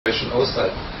information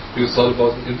outside. You thought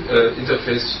about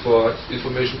interface for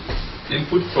information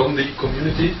input from the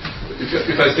community.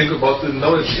 If I think about the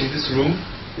knowledge in this room,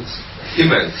 it's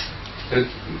immense. It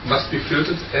must be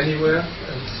filtered anywhere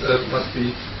and must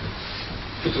be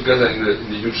put together in the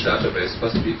huge database.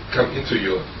 Must come into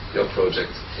your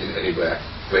project in any way.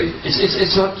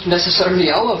 It's not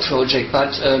necessarily our project,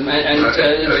 but it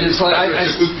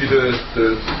could be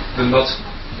the knot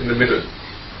in the middle,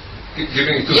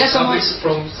 giving it to the public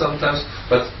from sometimes.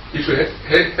 But if you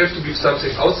have to give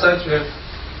something outside, you have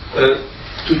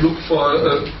to look for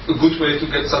a good way to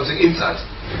get something inside,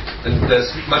 and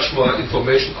there's much more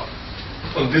information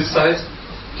on this side.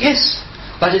 Yes.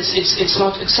 But it's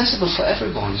not accessible for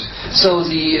everyone. So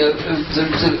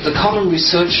the common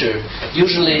researcher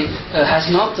usually has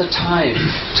not the time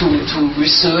to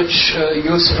research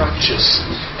your structures.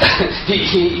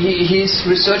 He's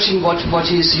researching what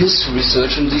he's used to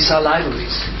research, and these are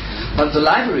libraries. But the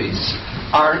libraries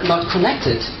are not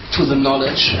connected to the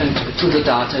knowledge and to the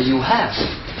data you have.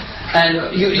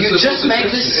 And you just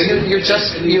make this.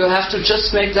 You have to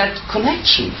just make that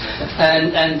connection,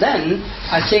 and then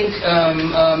I think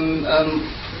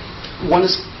one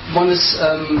is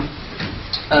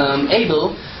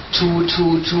able to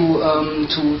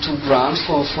grant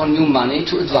for new money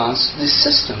to advance this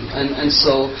system, and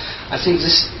so I think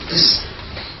this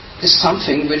is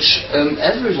something which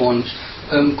everyone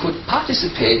could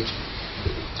participate.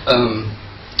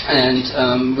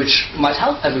 And which might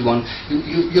help everyone.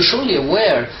 You're surely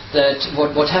aware that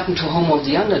what happened to Home of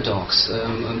the Underdogs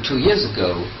 2 years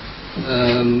ago,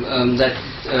 that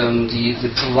the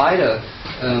provider,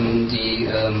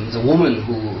 the woman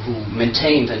who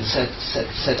maintained and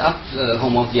set up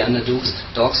Home of the Underdogs,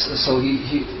 so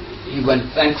he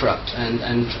went bankrupt,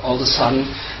 and all of a sudden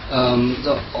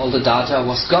all the data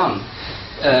was gone.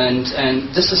 And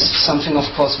this is something, of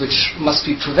course, which must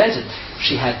be prevented.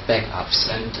 She had backups,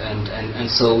 and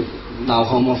so now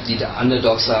Home of the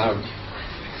Underdogs are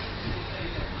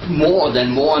more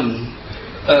than one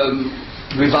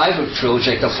revival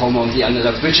project of Home of the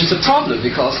Underdogs, which is a problem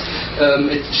because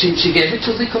she gave it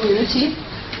to the community,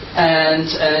 and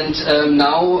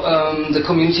now the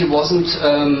community was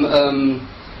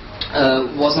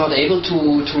not able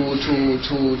to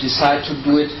decide to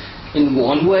do it in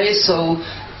one way, so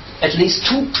at least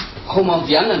 2 Home of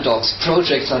the Underdogs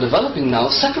projects are developing now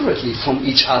separately from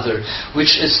each other,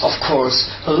 which is of course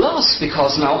a loss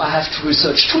because now I have to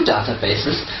research 2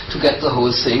 databases to get the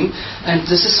whole thing, and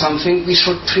this is something we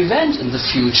should prevent in the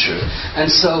future.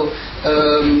 And so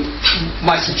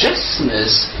my suggestion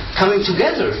is coming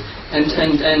together and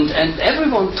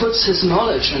everyone puts his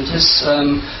knowledge and his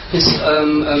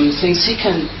things he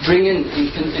can bring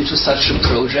into such a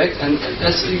project, and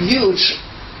there's a huge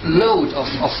load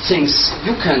of things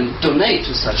you can donate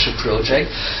to such a project,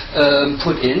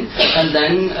 put in, and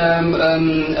then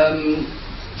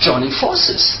joining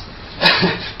forces,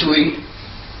 doing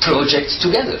projects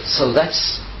together. So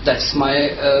that's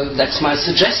my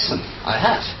suggestion I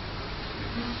have.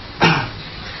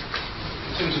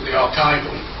 In terms of the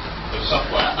archival of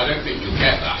software, I don't think you'll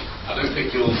get that. I don't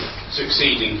think you'll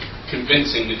succeed in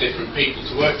convincing the different people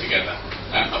to work together.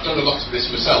 I've done a lot of this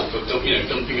myself, of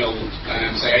dumping old,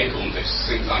 say, Acorn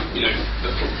discs, things like, the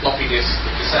floppy disks,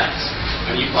 the cassettes,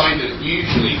 and you find that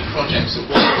usually the projects are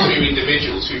 1 or 2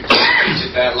 individuals who've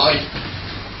dedicated their life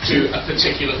to a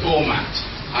particular format,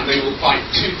 and they will fight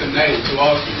tooth and nail to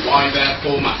argue why their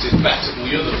format is better than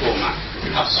the other format.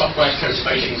 We have software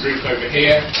conservation group over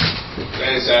here.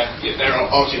 There are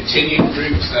Argentinian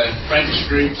groups, there are French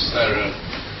groups, there are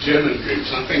German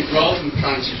groups, and I think rather than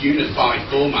trying to unify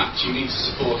formats, you need to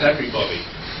support everybody,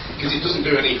 because it doesn't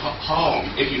do any harm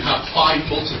if you have 5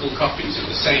 multiple copies of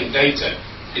the same data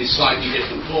in slightly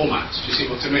different formats. Do you see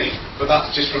what I mean? But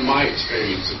that's just from my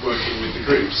experience of working with the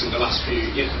groups in the last 10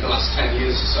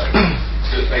 years or so.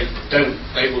 That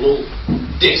they will all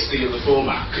diss the other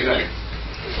format, Which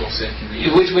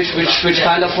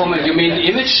kind of format? You mean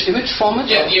image format?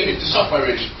 Yeah, the software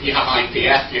image. You have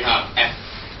IPF, you have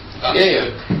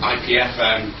IPF,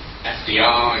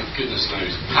 FDR, goodness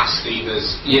knows, pasty,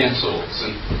 there's all sorts.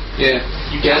 And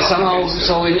somehow,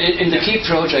 so in the key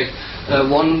project,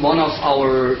 one of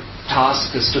our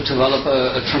tasks is to develop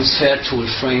a transfer tool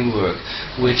framework,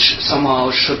 which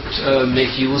somehow should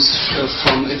make use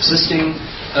from existing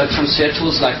transfer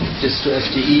tools like this to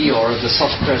FDE or the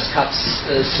software CATS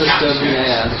system,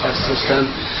 the CATS system,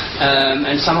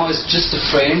 and somehow it's just a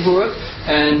framework.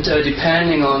 And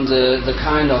depending on the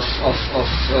kind of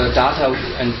data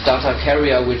and data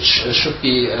carrier which should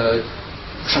be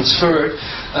transferred,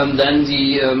 then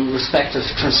the respective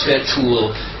transfer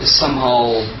tool is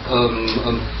somehow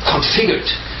configured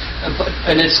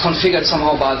and it's configured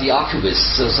somehow by the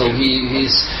archivist. So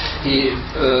he's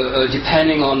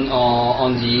depending on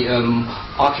the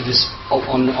archivist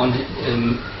on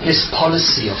his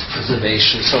policy of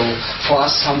preservation. So for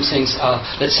us, some things are,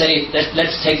 let's take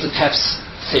the CAPS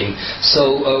thing.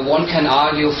 So one can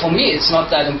argue, for me it's not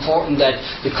that important that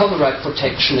the copyright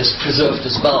protection is preserved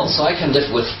as well, so I can live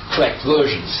with correct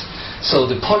versions. So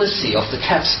the policy of the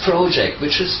CAPS project,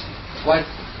 which is quite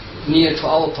near to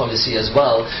our policy as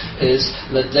well, is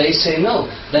that they say no,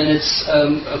 then it's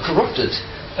a corrupted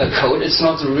code, it's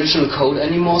not the original code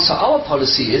anymore. So our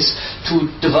policy is to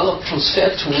develop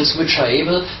transfer tools which are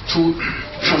able to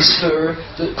transfer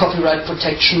the copyright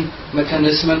protection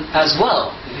mechanism as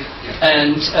well.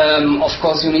 And of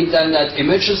course you need then that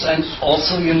images, and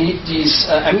also you need these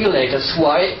emulators who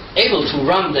are able to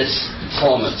run this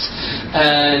format.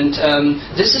 And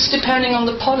this is depending on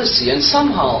the policy, and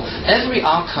somehow every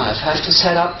archive has to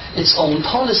set up its own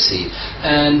policy.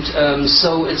 And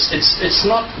so it's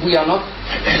not, we are not,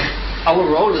 our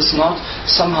role is not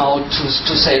somehow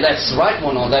to say that's the right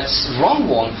one or that's the wrong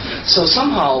one. So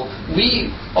somehow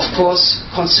we of course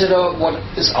consider what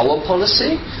is our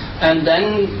policy. And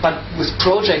then, but with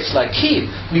projects like KEEP,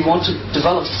 we want to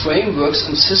develop frameworks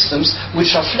and systems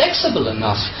which are flexible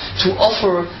enough to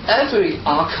offer every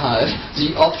archive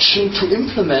the option to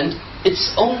implement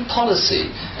its own policy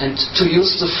and to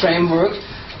use the framework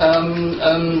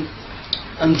and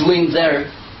doing their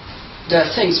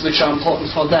things which are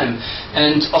important for them.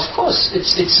 And of course,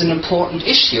 it's an important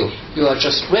issue you are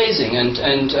just raising,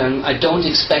 and I don't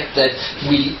expect that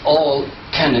we all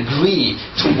can agree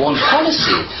to one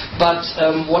policy, but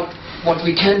what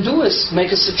we can do is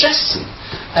make a suggestion,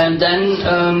 and then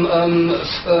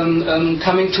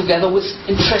coming together with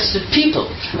interested people,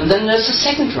 and then there's a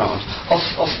second round of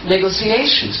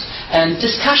negotiations and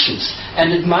discussions,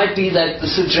 and it might be that the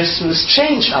suggestion is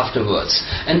changed afterwards,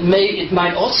 and it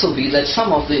might also be that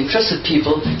some of the interested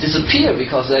people disappear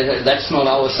because that's not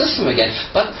our system again.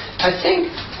 But I think,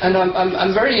 and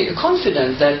I'm very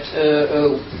confident that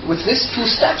with these two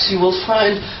steps you will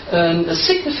find a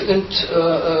significant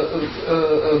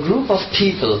group of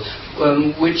people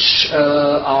which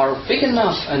are big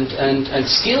enough and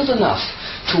skilled enough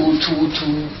to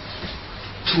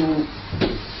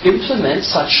implement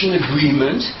such an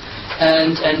agreement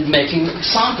and making an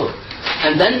example.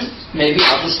 And then maybe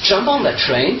others jump on that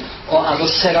train, or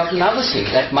others set up another thing.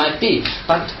 That might be.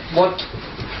 But what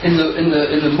in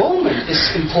the moment is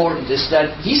important is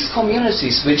that these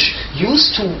communities which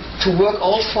used to work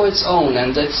all for its own,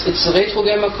 and it's a retro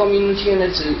gamer community, and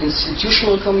it's an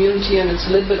institutional community, and it's a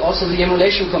little bit also the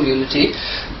emulation community.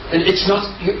 And it's not,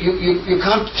 you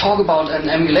can't talk about an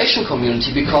emulation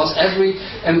community because every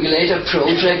emulator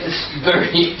project is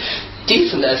very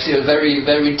decent, as you're very,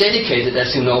 very dedicated,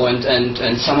 as you know, and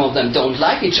some of them don't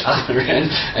like each other, and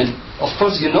of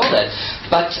course you know that.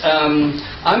 But I'm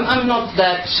not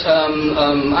that.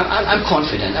 I'm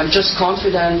confident. I'm just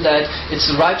confident that it's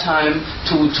the right time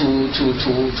to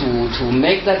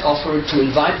make that offer, to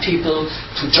invite people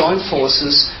to join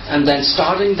forces, and then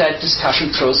starting that discussion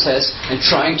process and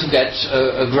trying to get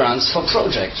grants for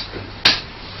projects.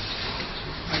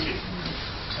 Thank you.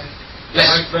 Yes.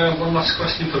 I have one last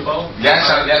question for Bob. Yes,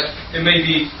 yes. It may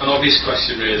be an obvious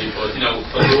question, really, but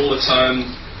over all the time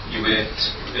you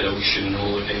worked at Ocean and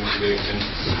all the games you worked in,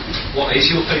 what is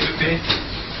your favourite beer?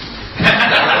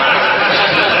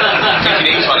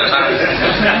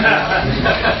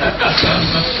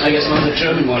 I guess not the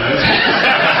German one.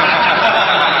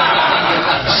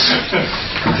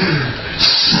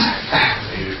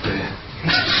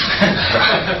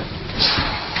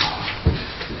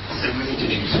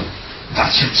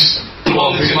 That's just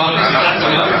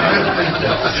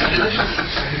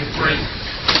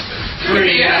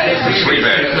free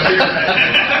beer.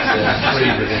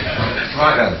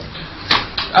 Right then.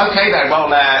 Okay then. Well,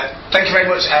 thank you very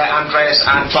much, Andreas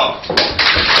and Bob.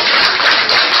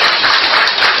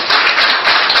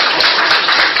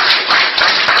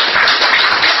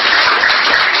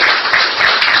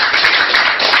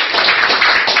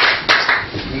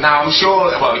 Now I'm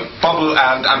sure, Bob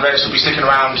and Andreas will be sticking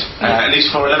around at least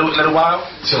for a little while.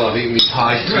 Till I've eaten me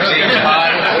pie.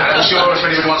 I'm sure if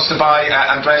anybody wants to buy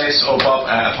Andreas or Bob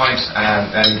a pint,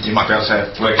 then you might be able to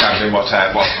work out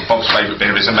what Bob's favourite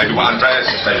beer is and maybe what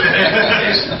Andreas' favourite beer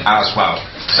is as well.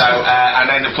 So, and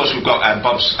then of course we've got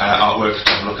Bob's artwork to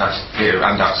have a look at here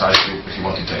and outside if you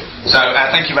wanted to. So,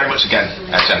 thank you very much again,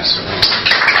 gents.